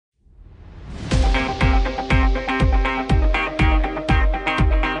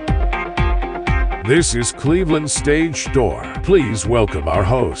This is Cleveland Stage Door. Please welcome our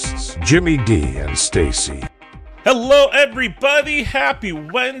hosts, Jimmy D and Stacy. Hello, everybody. Happy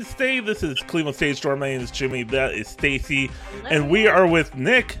Wednesday. This is Cleveland Stage Door. My name is Jimmy. That is Stacy. And we are with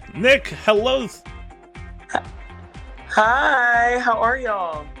Nick. Nick, hello. Hi, how are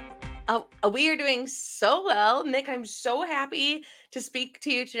y'all? We are doing so well. Nick, I'm so happy to speak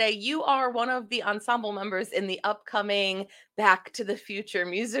to you today. You are one of the ensemble members in the upcoming Back to the Future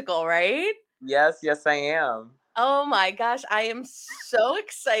musical, right? Yes, I am. Oh my gosh, I am so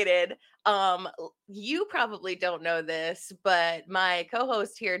excited. You probably don't know this, but my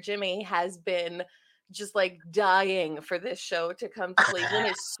co-host here, Jimmy, has been just like dying for this show to come to Cleveland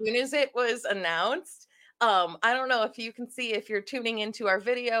as soon as it was announced. I don't know if you can see if you're tuning into our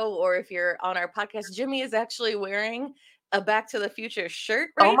video or if you're on our podcast. Jimmy is actually wearing a Back to the Future shirt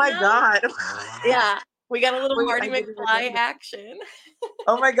right Oh my now. God. Yeah, we got a little Wait, Marty I didn't McFly remember. action.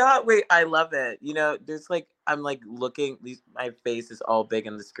 Oh my God, wait, I love it. You know, there's like, I'm like looking, my face is all big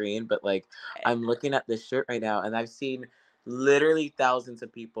on the screen, but like, I'm looking at this shirt right now and I've seen literally thousands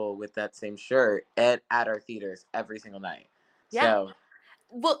of people with that same shirt at our theaters every single night. Yeah. So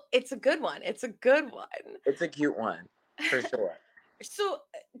Well, it's a good one. It's a good one. it's a cute one, for sure. So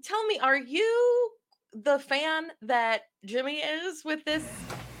tell me, are you the fan that Jimmy is with this?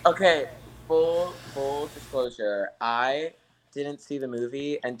 Okay, full disclosure. I didn't see the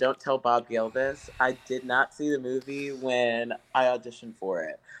movie, and don't tell Bob Gale this. I did not see the movie when I auditioned for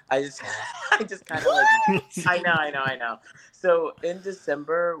it. I just I just kind of like I know. So in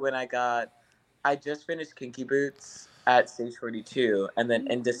December when I just finished Kinky Boots at Stage 42, and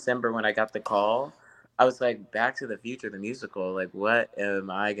then in December when I got the call, I was like, Back to the Future the musical, like what am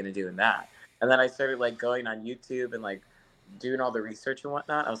I gonna do in that? And then I started like going on YouTube and like doing all the research and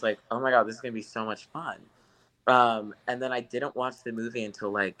whatnot. I was like, oh my God, this is gonna be so much fun. And then I didn't watch the movie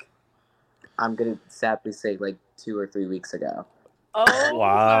until like, I'm gonna sadly say like 2 or 3 weeks ago. Oh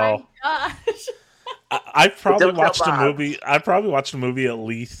Wow. my gosh. I've probably Don't tell watched the Bob. movie. I probably watched the movie at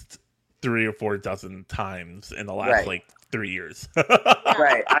least 3 or 4 dozen times in the last Right. like 3 years.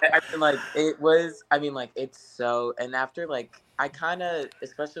 Right. I mean, like, it's so, and after, like, I kind of,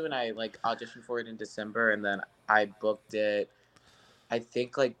 especially when I, like, auditioned for it in December, and then I booked it, I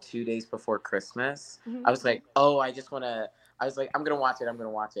think, like, 2 days before Christmas. Mhm. I was like, oh, I was like, I'm going to watch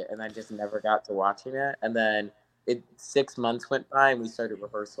it, and I just never got to watching it, and then 6 months went by, and we started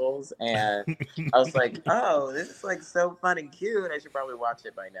rehearsals, and I was like, oh, this is, like, so fun and cute, I should probably watch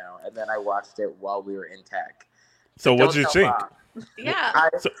it by now, and then I watched it while we were in tech. So what Don't did you tell think? Bob. Yeah.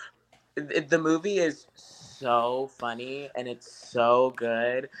 The movie is so funny and it's so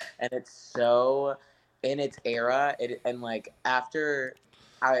good and it's so in its era. And like after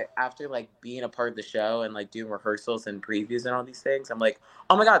like being a part of the show and like doing rehearsals and previews and all these things, I'm like,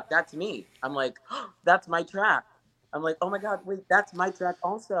 oh my God, that's me. I'm like, oh, that's my track. I'm like, oh my God, wait, that's my track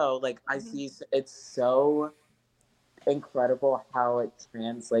also. Like I see, it's so incredible how it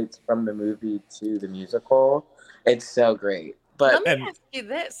translates from the movie to the musical. It's so great. Let But me ask you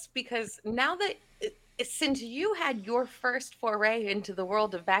this, because now that since you had your first foray into the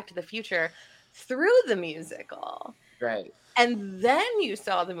world of Back to the Future through the musical, right. and then you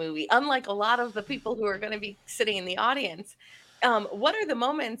saw the movie, unlike a lot of the people who are going to be sitting in the audience, what are the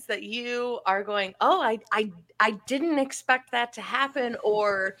moments that you are going, oh, I didn't expect that to happen,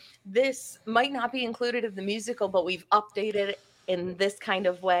 or this might not be included in the musical, but we've updated it in this kind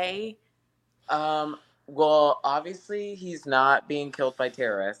of way? Well, obviously he's not being killed by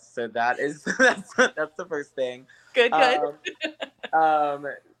terrorists, so that is that's the first thing. Good. Um, um,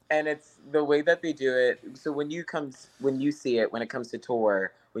 and it's the way that they do it. So when you see it, when it comes to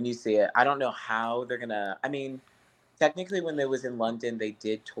tour, when you see it, I don't know how they're gonna. I mean, technically, when it was in London, they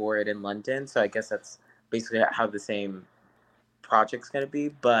did tour it in London, so I guess that's basically how the same project's gonna be.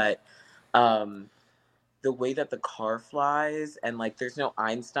 But um, the way that the car flies and like there's no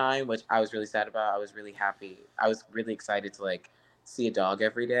Einstein, which I was really sad about. I was really happy. I was really excited to like see a dog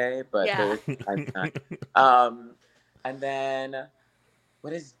every day, but there Yeah. was no Einstein. Um, and then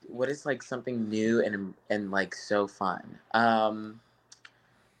what is like something new and like so fun.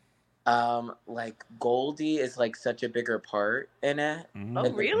 Like Goldie is like such a bigger part in it Oh,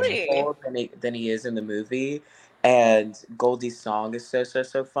 in the really? musical than he is in the movie, and Goldie's song is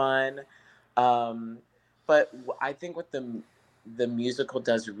so fun. Um, but I think what the musical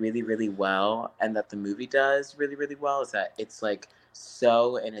does really well, and that the movie does really well, is that it's like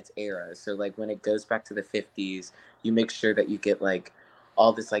so in its era. So like when it goes back to the 50s, you make sure that you get like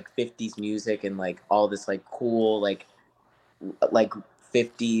all this like 50s music and like all this like cool like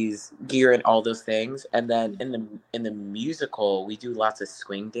 50s gear and all those things. And then in the musical we do lots of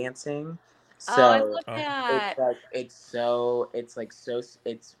swing dancing, Oh, I So love Oh. that.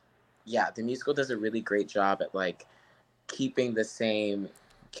 it's yeah, the musical does a really great job at like keeping the same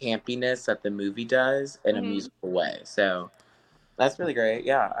campiness that the movie does in a Mhm. musical way. So that's really great.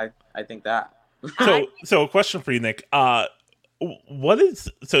 Yeah, I think that. I So a question for you, Nick. What is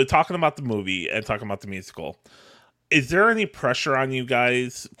so talking about the movie and talking about the musical? Is there any pressure on you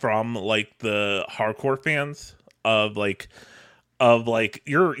guys from like the hardcore fans of like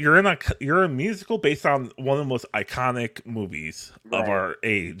you're a musical based on one of the most iconic movies of Right. our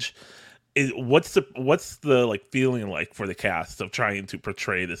age? What's the like feeling like for the cast of trying to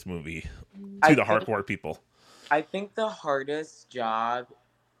portray this movie I to the think hardcore people? I think the hardest job,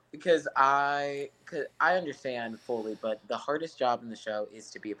 because I understand fully, but the hardest job in the show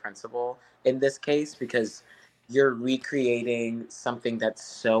is to be a principal in this case because you're recreating something that's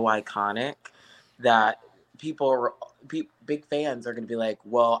so iconic that people are big fans are going to be like,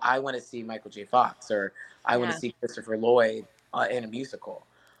 well, I want to see Michael J. Fox or I want to yeah. see Christopher Lloyd in a musical.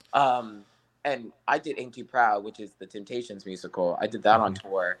 Um, and I did Ain't Too Proud, which is the Temptations musical. I did that on Mhm.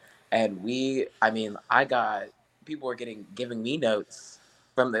 tour, and I mean, I got people were giving me notes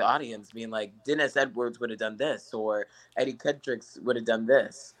from the audience being like Dennis Edwards would have done this or Eddie Kendricks would have done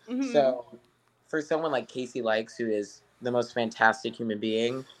this. Mhm. So for someone like Casey Likes, who is the most fantastic human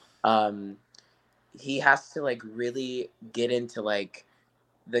being, um, he has to like really get into like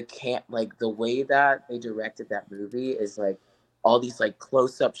the way that they directed that movie is like all these like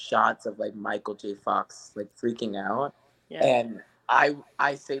close-up shots of like Michael J. Fox like freaking out. Yeah. And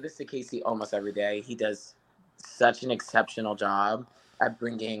I say this to Casey almost every day. He does such an exceptional job at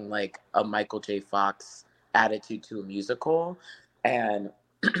bringing like a Michael J. Fox attitude to a musical. And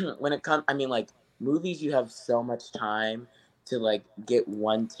when it comes, I mean, like movies, you have so much time to like get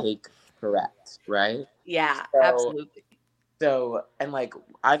one take correct, right? Yeah, So absolutely. and like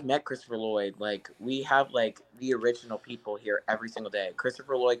I've met Christopher Lloyd. Like we have like the original people here every single day.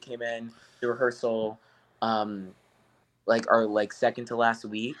 Christopher Lloyd came in the rehearsal, um, like our like second to last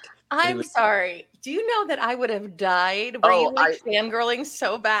week, and he I'm was sorry. Do you know that I would have died? Were you oh like fangirling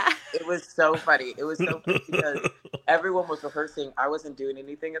so bad? it was so funny. It was so funny because everyone was rehearsing. I wasn't doing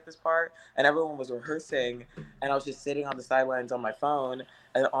anything at this part, and everyone was rehearsing, and I was just sitting on the sidelines on my phone,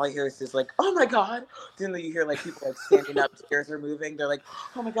 and all I hear is just like, "Oh my god!" Then you hear like people like standing up, chairs are moving. They're like,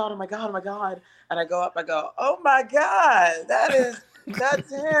 "Oh my god! Oh my god! Oh my god!" And I go up, I go, "Oh my god! That's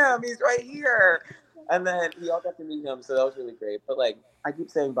him. He's right here." And then we all got to meet him, so that was really great. But like I keep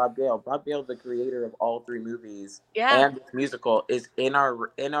saying, Bob Gale. Bob Gale, the creator of all three movies Yeah. and this musical, is in our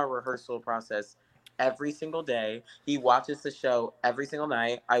rehearsal process every single day. He watches the show every single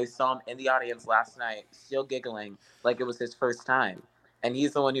night. I saw him in the audience last night, still giggling like it was his first time, and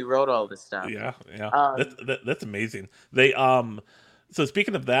he's the one who wrote all this stuff. Yeah, yeah. Um, That's amazing. They so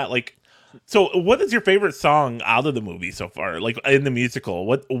speaking of that, like so what is your favorite song out of the movie so far? Like in the musical?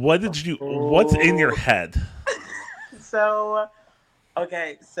 What's in your oh, head? so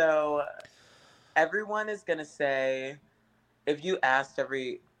okay, so everyone is gonna say if you asked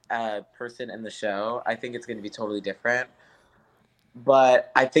every person in the show, I think it's gonna be totally different.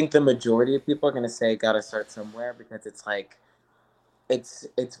 But I think the majority of people are gonna say "Gotta Start Somewhere" because it's like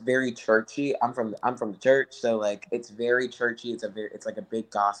it's very churchy. I'm from the church, so like it's very churchy. It's like a big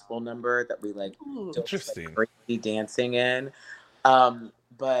gospel number that we like Ooh. do like Interesting. crazy dancing in.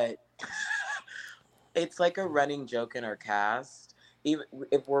 But it's like a running joke in our cast. Even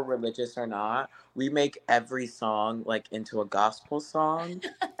if we're religious or not, we make every song like into a gospel song,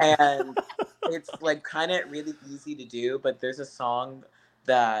 and it's like kind of really easy to do. But there's a song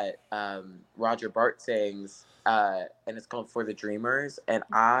that Roger Bart sings, and it's called "For the Dreamers," and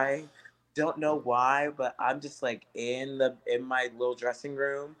I don't know why, but I'm just like in my little dressing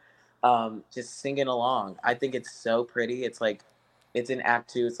room, just singing along. I think it's so pretty. It's like it's in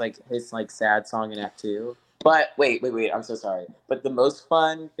Act Two. It's like his like sad song in Act Two. But wait. I'm so sorry. But the most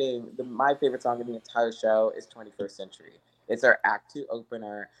fun thing, my favorite song in the entire show is 21st Century. It's our Act Two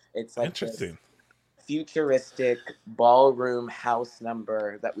opener. It's like this Interesting. futuristic ballroom house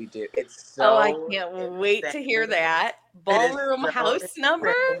number that we do. It's Oh, I so can't wait to hear insane. that. It is Ballroom so house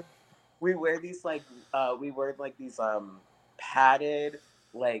number? insane. We wear these like we wear like these padded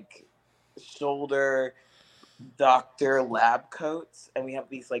like shoulder doctor lab coats, and we have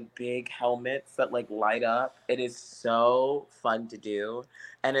these like big helmets that like light up. It is so fun to do,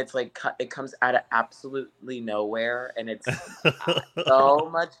 and it's like it comes out of absolutely nowhere, and it's so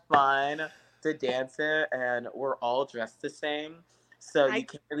much fun to dance it, and we're all dressed the same, so you I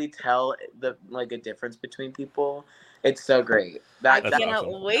can't really tell the like a difference between people. It's so great. I That's cannot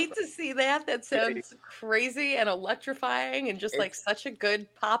awesome. wait to see that. That sounds crazy and electrifying and just like It's- such a good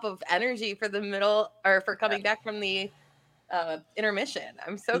pop of energy for the middle or for coming back from the intermission.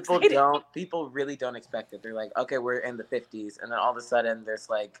 I'm so excited. people really don't expect it. They're like, okay, we're in the 50s, and then all of a sudden there's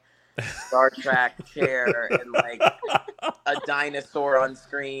like Star Trek chair and like a dinosaur on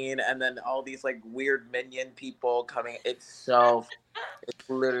screen, and then all these like weird minion people coming. It's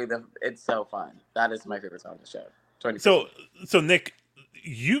literally it's so fun. That is my favorite song on the show. 20%. So Nick,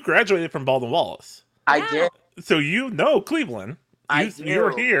 you graduated from Baldwin Wallace. I Yeah. did. So you know Cleveland. I You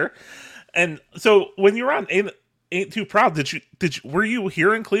were do. here. And so when you were on Ain't Too Proud, were you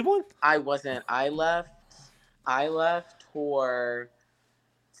here in Cleveland? I wasn't. I left tour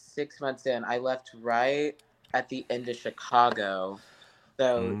 6 months in. I left right at the end of Chicago.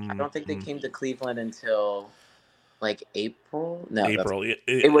 So I don't think they came to Cleveland until like April. No, April.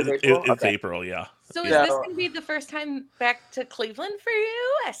 it was April. It's Okay. April, yeah. So is Yeah. this going to be the first time back to Cleveland for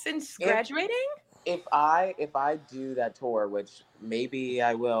you since graduating? If I do that tour, which maybe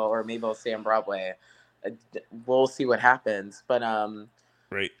I will, or maybe I'll stay on Broadway, we'll see what happens. But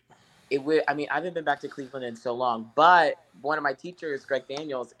Right. it would. I mean, I haven't been back to Cleveland in so long. But one of my teachers, Greg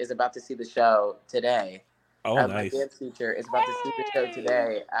Daniels, is about to see the show today. Oh, My nice. dance teacher is about to see the show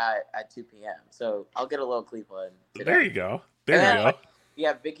today at 2 p.m. So I'll get a little Cleveland today. There you go. There you go.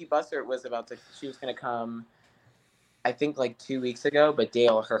 Yeah, Vicky Bussert she was going to come, I think like 2 weeks ago, but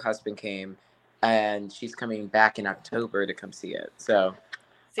Dale, her husband, came, and she's coming back in October to come see it. So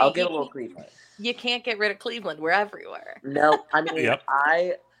I'll get a little Cleveland. You can't get rid of Cleveland. We're everywhere. No, I mean, Yep.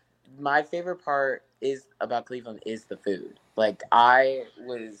 my favorite part about Cleveland is the food. Like I'm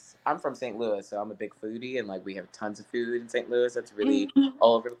from St. Louis, so I'm a big foodie, and like we have tons of food in St. Louis that's really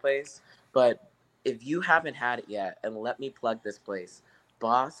all over the place. But if you haven't had it yet, and let me plug this place,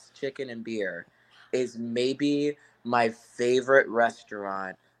 Boss Chicken and Beer is maybe my favorite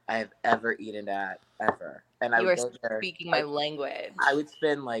restaurant I've ever eaten at ever. And I You would are go there. speaking my language. I would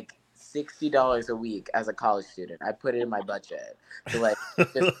spend like $60 a week as a college student. I put it in my budget to like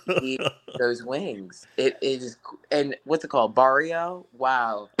just eat those wings. It is, and what's it called? Barrio?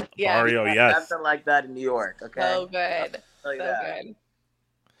 Wow. Yeah. Barrio, yes. Nothing like that in New York. Okay. So good. Like So that.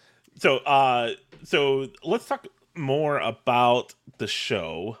 good. So let's talk more about the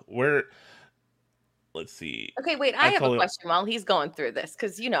show. Let's see. Okay, wait. I have a question while he's going through this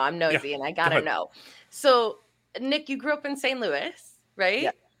because I'm nosy and I gotta know. So, Nick, you grew up in St. Louis, right?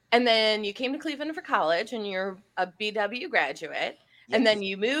 Yeah. And then you came to Cleveland for college, and you're a BW graduate. Yes. And then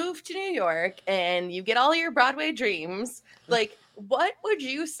you moved to New York, and you get all your Broadway dreams. Like, what would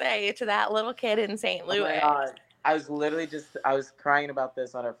you say to that little kid in St. Louis? Oh my God. I was crying about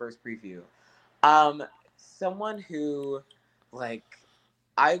this on our first preview. Someone who, like,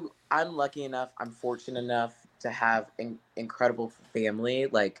 I'm lucky enough, I'm fortunate enough to have an incredible family.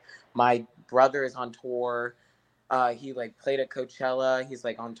 Like, my brother is on tour. He like played at Coachella. He's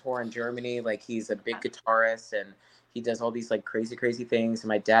like on tour in Germany. Like, he's a big guitarist, and he does all these like crazy things. And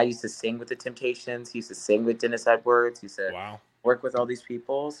my dad used to sing with the Temptations. He used to sing with Dennis Edwards. He used to work with all these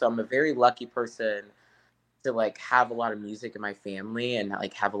people. So I'm a very lucky person to like have a lot of music in my family and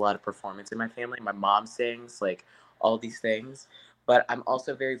like have a lot of performance in my family. My mom sings, like all these things. But I'm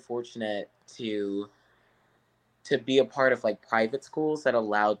also very fortunate to be a part of like private schools that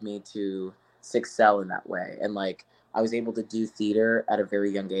allowed me to excel in that way. And like I was able to do theater at a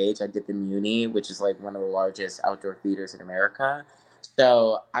very young age. I did the Muni, which is like one of the largest outdoor theaters in America.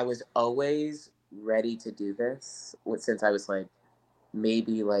 So I was always ready to do this since I was like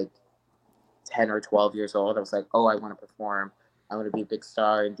maybe like 10 or 12 years old. I was like, oh, I want to perform. I want to be a big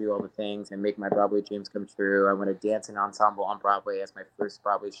star and do all the things and make my Broadway dreams come true. I want to dance in ensemble on Broadway as my first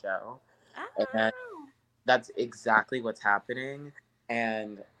Broadway show. Oh. And that's exactly what's happening.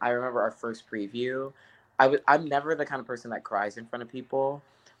 And I remember our first preview. I'm never the kind of person that cries in front of people,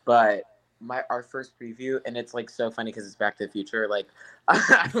 but our first preview, and it's like so funny because it's Back to the Future. Like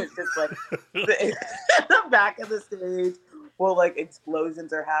I was just like the back of the stage. Well, like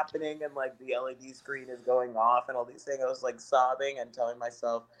explosions are happening and like the LED screen is going off and all these things. I was like sobbing and telling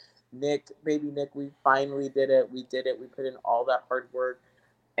myself, Nick, baby Nick, we finally did it. We did it. We put in all that hard work.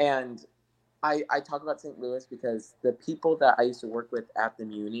 And I talk about St. Louis because the people that I used to work with at the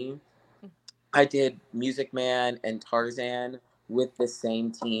Muni, I did Music Man and Tarzan with the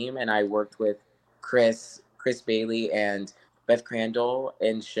same team. And I worked with Chris Bailey and Beth Crandall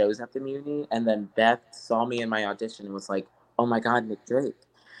in shows at the Muni. And then Beth saw me in my audition and was like, oh my God, Nick Drake.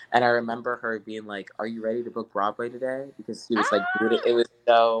 And I remember her being like, are you ready to book Broadway today? Because she was like, it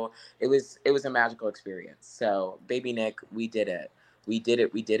was a magical experience. So baby Nick, we did it. We did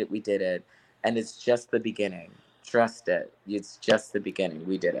it. And it's just the beginning. Trust it. It's just the beginning.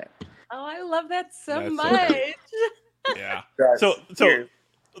 We did it. Oh, I love that so That's so great. much. Yeah. That's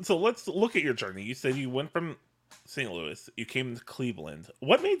So let's look at your journey. You said you went from St. Louis, you came to Cleveland.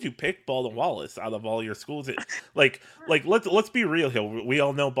 What made you pick Baldwin Wallace out of all your schools? Let's be real here. We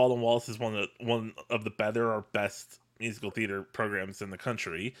all know Baldwin Wallace is one of the better or best musical theater programs in the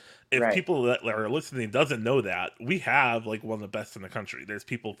country. If Right. people that are listening doesn't know that, we have like one of the best in the country. There's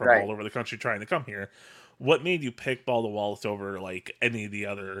people from Right. all over the country trying to come here. What made you pick Baldwin Wallace over like any of the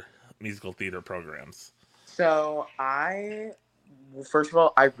other musical theater programs? So first of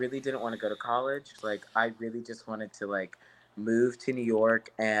all, I really didn't want to go to college. Like, I really just wanted to like move to New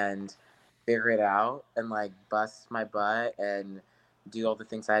York and figure it out and like bust my butt and do all the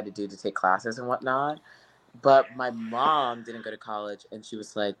things I had to do to take classes and whatnot. But my mom didn't go to college, and she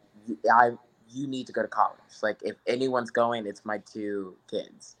was like, You need to go to college. Like, if anyone's going, it's my two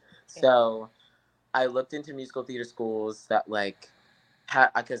kids." Yeah. So I looked into musical theater schools that like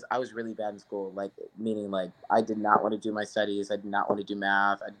because I was really bad in school, like meaning like I did not want to do my studies, I did not want to do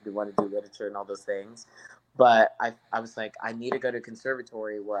math, I didn't want to do literature and all those things. But I was like, I need to go to a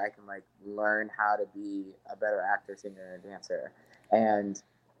conservatory where I can like learn how to be a better actor, singer, and dancer. And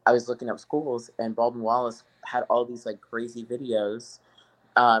I was looking up schools, and Baldwin Wallace had all these like crazy videos.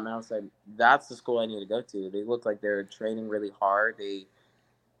 And I was like, that's the school I need to go to. They look like they're training really hard.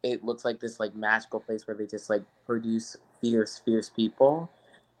 It looks like this like magical place where they just like produce fierce people.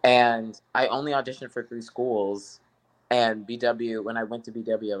 And I only auditioned for 3 schools, and BW, when I went to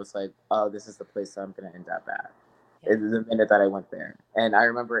BW, I was like, oh, this is the place I'm gonna end up at. Yeah. The minute that I went there. And I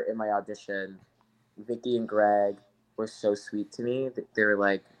remember in my audition, Vicky and Greg were so sweet to me. They were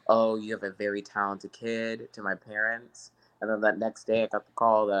like, oh, you have a very talented kid, to my parents. And then that next day I got the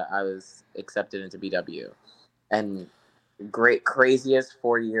call that I was accepted into BW. And craziest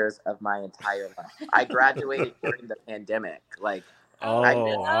 4 years of my entire life. I graduated during the pandemic. Like, Oh, I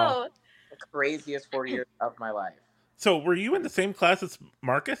wow. the craziest 4 years of my life. So were you in the same class as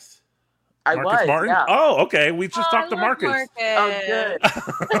Marcus? I Marcus was, Martin? yeah. Oh, okay. We just Oh, I talked to love Marcus. Oh, good.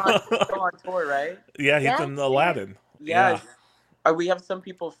 He's still on tour, right? Yeah, he's Yes, in Aladdin. Yes. Yeah. We have some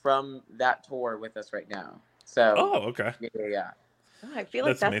people from that tour with us right now. So, Oh, okay. yeah. Oh, I feel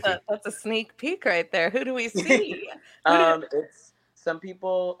like That's amazing. that's a sneak peek right there. Who do we see? It's some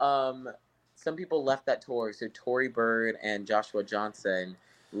people. Some people left that tour. So Tory Bird and Joshua Johnson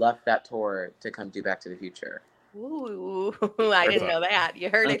left that tour to come do Back to the Future. Ooh, I didn't know that.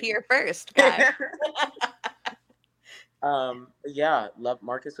 You heard it here first, guys. Yeah, love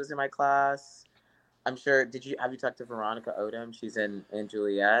Marcus was in my class. I'm sure. Have you talked to Veronica Odom? She's in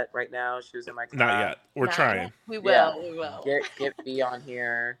Juliet right now. She was in my class. Not yet. We're Not trying. yet. We will. Yeah. We will. Get B on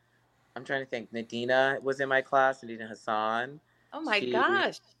here. I'm trying to think. Nadina was in my class. Nadina Hassan. Oh my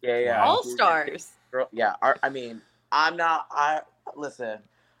gosh. Yeah. Wow. All stars. Yeah. I'm not. Listen.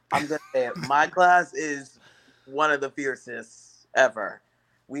 I'm gonna say it. My class is one of the fiercest ever.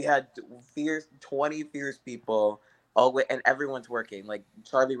 We had 20 fierce people. And everyone's working. Like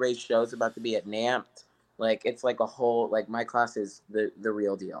Charlie Ray's show's about to be at NAMPT. Like it's like a whole. Like my class is the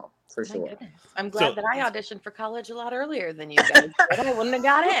real deal for sure. Goodness. I'm glad that I auditioned for college a lot earlier than you guys did. I wouldn't have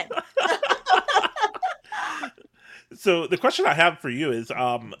got in. So the question I have for you is,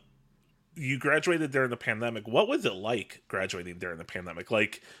 you graduated during the pandemic. What was it like graduating during the pandemic?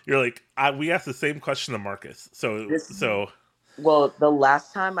 Like you're like, we asked the same question to Marcus. Well, the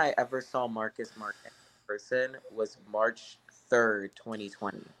last time I ever saw Marcus in person was March 3rd,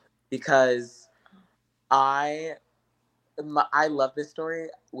 2020, because I love this story.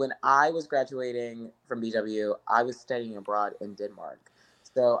 When I was graduating from BW, I was studying abroad in Denmark.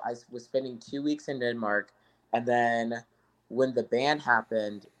 So I was spending 2 weeks in Denmark, and then when the ban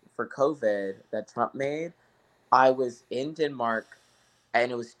happened for COVID that Trump made, I was in Denmark,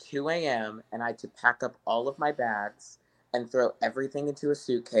 and it was 2 a.m. and I had to pack up all of my bags and throw everything into a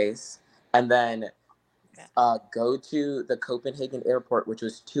suitcase, and then go to the Copenhagen airport, which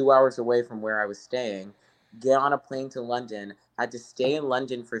was 2 hours away from where I was staying, get on a plane to London. I had to stay in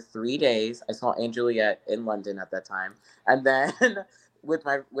London for 3 days. I saw Anne Juliet in London at that time. And then with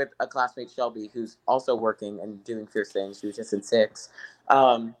a classmate, Shelby, who's also working and doing fierce things. She was just in 6.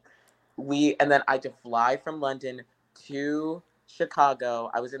 And then I had to fly from London to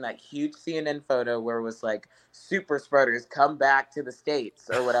Chicago. I was in that huge CNN photo where it was like, super spreaders come back to the States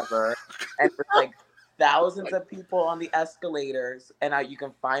or whatever. And it was like thousands of people on the escalators. And you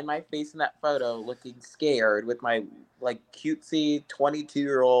can find my face in that photo looking scared with my like cutesy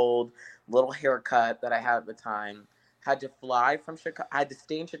 22-year-old little haircut that I had at the time. Had to fly from Chicago. I had to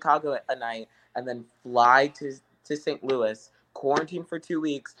stay in Chicago a night and then fly to St. Louis, quarantine for 2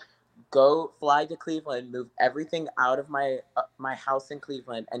 weeks, go fly to Cleveland, move everything out of my house in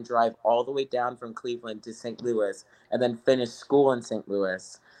Cleveland, and drive all the way down from Cleveland to St. Louis, and then finish school in St.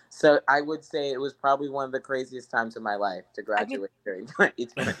 Louis. So I would say it was probably one of the craziest times of my life to graduate during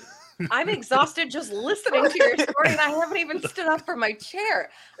 2020. I'm exhausted just listening to your story, and I haven't even stood up from my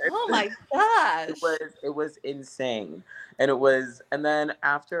chair. Oh my gosh. It was insane. And then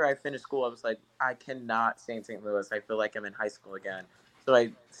after I finished school, I was like, I cannot stay in St. Louis. I feel like I'm in high school again. So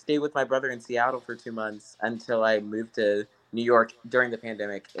I stayed with my brother in Seattle for 2 months until I moved to New York during the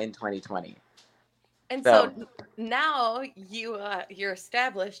pandemic in 2020. And so now you're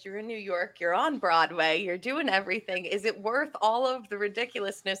established, you're in New York, you're on Broadway, you're doing everything. Is it worth all of the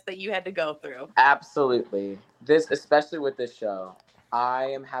ridiculousness that you had to go through? Absolutely. Especially with this show, I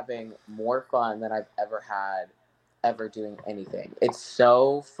am having more fun than I've ever doing anything. It's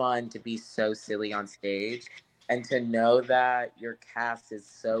so fun to be so silly on stage and to know that your cast is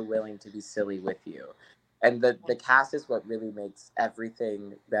so willing to be silly with you. And the cast is what really makes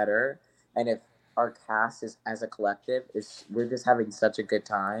everything better. And if our cast is as a collective we're just having such a good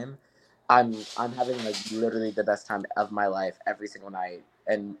time. I'm having like literally the best time of my life every single night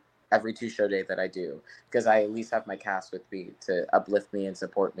and every 2 show day that I do, because I at least have my cast with me to uplift me and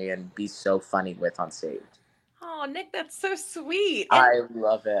support me and be so funny with on stage. Oh, Nick, that's so sweet. I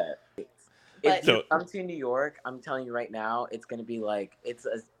love it. If you come to New York, I'm telling you right now, it's going to be like,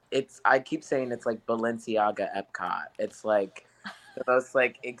 I keep saying it's like Balenciaga Epcot. It's like the most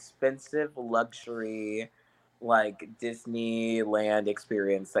like expensive luxury, like Disneyland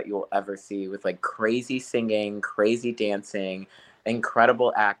experience that you'll ever see, with like crazy singing, crazy dancing,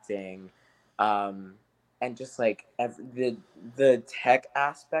 incredible acting, and just like the tech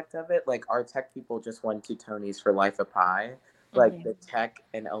aspect of it. Like our tech people just won 2 Tonys for Life of Pi. Like the tech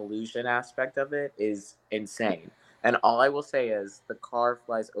and illusion aspect of it is insane. And all I will say is the car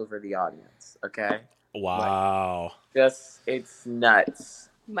flies over the audience. Okay. Wow. Like, it's nuts.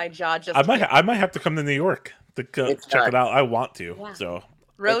 My jaw just. I might have to come to New York to check it out. I want to. Yeah. So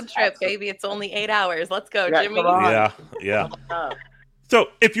road trip, baby. It's only 8 hours. Let's go, Jimmy. Yeah. So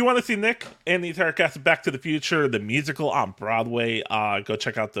if you want to see Nick and the entire cast of Back to the Future, the musical on Broadway, go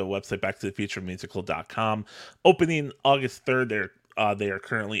check out the website, backtothefuturemusical.com. Opening August 3rd, they are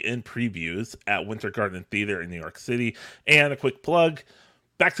currently in previews at Winter Garden Theater in New York City. And a quick plug,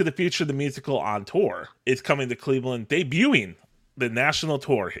 Back to the Future, the musical on tour, is coming to Cleveland, debuting the national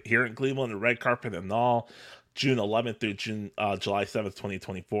tour here in Cleveland, the red carpet and all, June 11th through July 7th,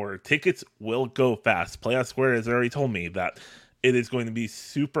 2024. Tickets will go fast. Playhouse Square has already told me that it is going to be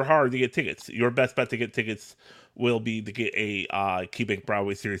super hard to get tickets. Your best bet to get tickets will be to get a KeyBank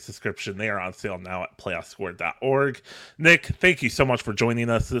Broadway series subscription. They are on sale now at playhousesquare.org. Nick, thank you so much for joining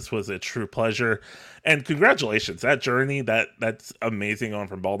us. This was a true pleasure. And congratulations. That journey, that's amazing, going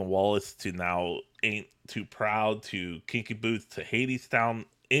from Baldwin Wallace to now Ain't Too Proud to Kinky Boots to Hadestown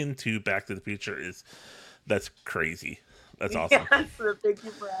into Back to the Future that's crazy. That's awesome. Yes, thank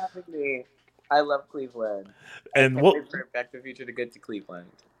you for having me. I love Cleveland. And Back to the Future to get to Cleveland.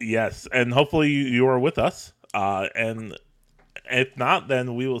 Yes, and hopefully you are with us. And if not,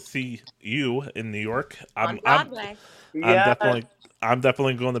 then we will see you in New York. On Broadway. I'm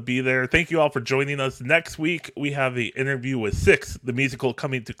definitely going to be there. Thank you all for joining us. Next week we have the interview with Six, the musical,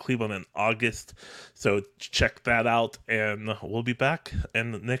 coming to Cleveland in August. So check that out, and we'll be back.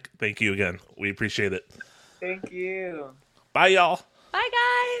 And Nick, thank you again. We appreciate it. Thank you. Bye, y'all. Bye,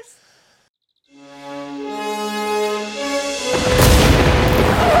 guys.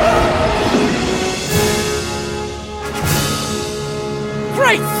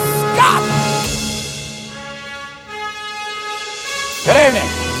 Great Scott! Good evening.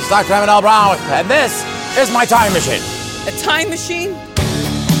 This is Dr. Emmett L. Brown, and this is my time machine. A time machine?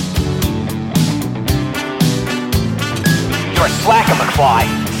 You're a slacker, McFly.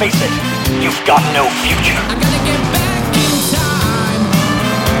 Face it, you've got no future. I'm gonna get back in time.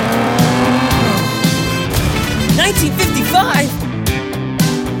 1955?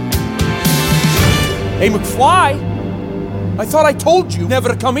 Hey, McFly, I thought I told you never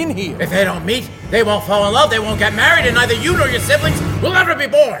to come in here. If they don't meet, they won't fall in love, they won't get married, and neither you nor your siblings will ever be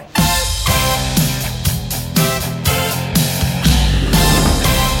born.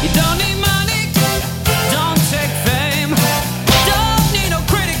 You don't need money, don't take fame, don't need no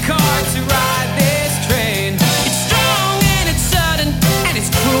credit card to ride this train. It's strong and it's sudden and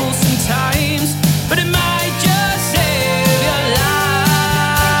it's cruel sometimes, but it might just save your life.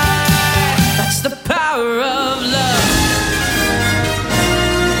 That's the power of love.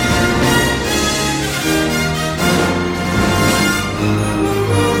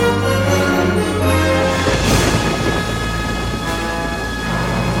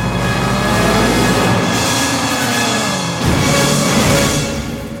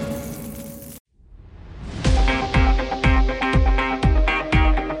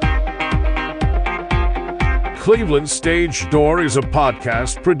 Cleveland Stage Door is a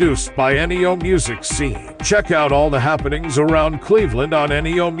podcast produced by NEO Music Scene. Check out all the happenings around Cleveland on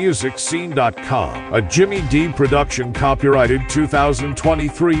neomusicscene.com. A Jimmy D production, copyrighted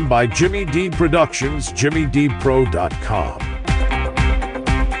 2023 by Jimmy D Productions, jimmydpro.com.